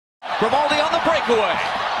Grimaldi on the breakaway.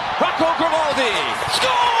 Rocco Grimaldi, score!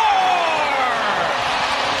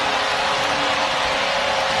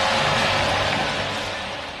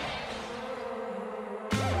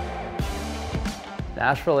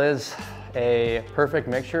 Nashville is a perfect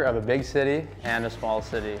mixture of a big city and a small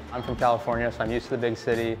city. I'm from California, so I'm used to the big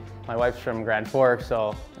city. My wife's from Grand Forks,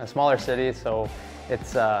 so a smaller city, so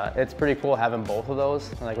it's pretty cool having both of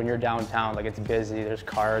those. Like when you're downtown, like it's busy, there's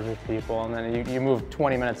cars, there's people, and then you move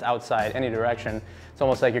 20 minutes outside any direction. It's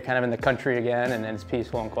almost like you're kind of in the country again, and it's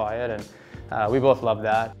peaceful and quiet, and we both love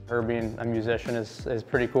that. Her being a musician is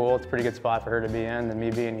pretty cool. It's a pretty good spot for her to be in, and me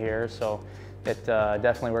being here, so it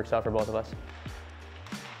definitely works out for both of us.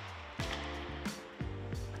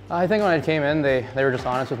 I think when I came in, they were just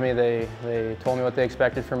honest with me. They told me what they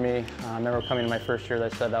expected from me. I remember coming in my first year, they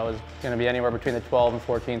said I was going to be anywhere between the 12 and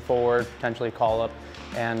 14 forward, potentially call up,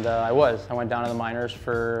 and I was. I went down to the minors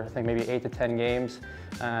for I think maybe 8 to 10 games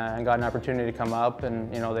and got an opportunity to come up,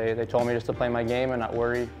 and they told me just to play my game and not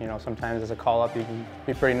worry. Sometimes as a call up you can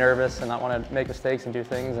be pretty nervous and not want to make mistakes and do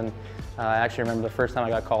things, and I actually remember the first time I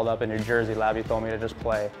got called up in New Jersey, Labby told me to just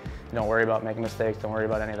play. Don't worry about making mistakes, don't worry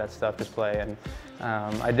about any of that stuff, just play. And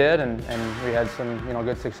I did, and we had some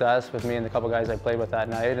good success with me and the couple guys I played with that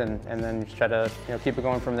night, and then just try to keep it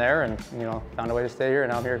going from there, and found a way to stay here,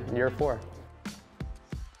 and now I'm here in year 4.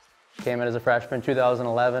 Came in as a freshman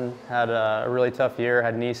 2011, had a really tough year,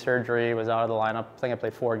 had knee surgery, was out of the lineup. I think I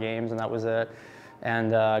played 4 games and that was it.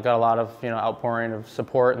 And got a lot of outpouring of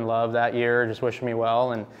support and love that year, just wishing me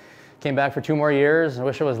well. And came back for 2 more years. I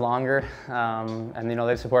wish it was longer. And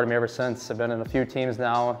they've supported me ever since. I've been in a few teams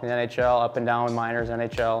now in the NHL, up and down minors,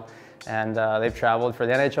 NHL. And they've traveled for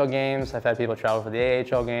the NHL games. I've had people travel for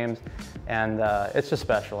the AHL games. And it's just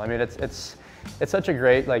special. I mean, it's such a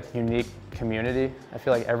great, unique community. I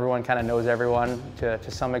feel like everyone kind of knows everyone to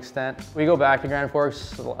some extent. We go back to Grand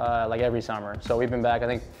Forks every summer. So we've been back, I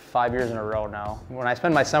think, 5 years in a row now. When I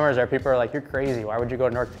spend my summers there, people are like, you're crazy. Why would you go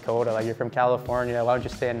to North Dakota? Like, you're from California. Why don't you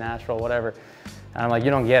stay in Nashville, whatever? And I'm like,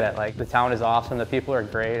 you don't get it. Like, the town is awesome. The people are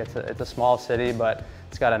great. It's a small city, but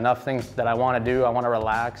it's got enough things that I want to do. I want to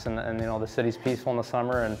relax, and the city's peaceful in the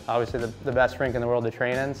summer, and obviously the best rink in the world to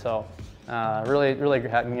train in. So really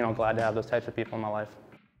glad to have those types of people in my life.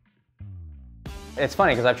 It's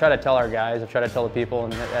funny because I've tried to tell our guys, I've tried to tell the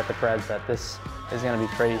people at the Preds that this is going to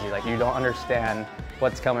be crazy. Like, you don't understand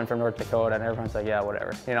what's coming from North Dakota, and everyone's like, yeah,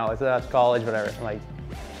 whatever. It's college, whatever. I'm like,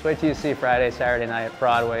 just wait till you see Friday, Saturday night,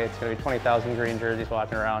 Broadway. It's going to be 20,000 green jerseys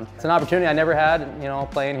walking around. It's an opportunity I never had,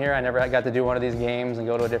 playing here. I never got to do one of these games and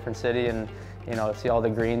go to a different city and, see all the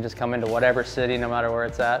green just come into whatever city, no matter where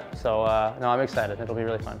it's at. So, no, I'm excited. It'll be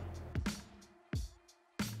really fun.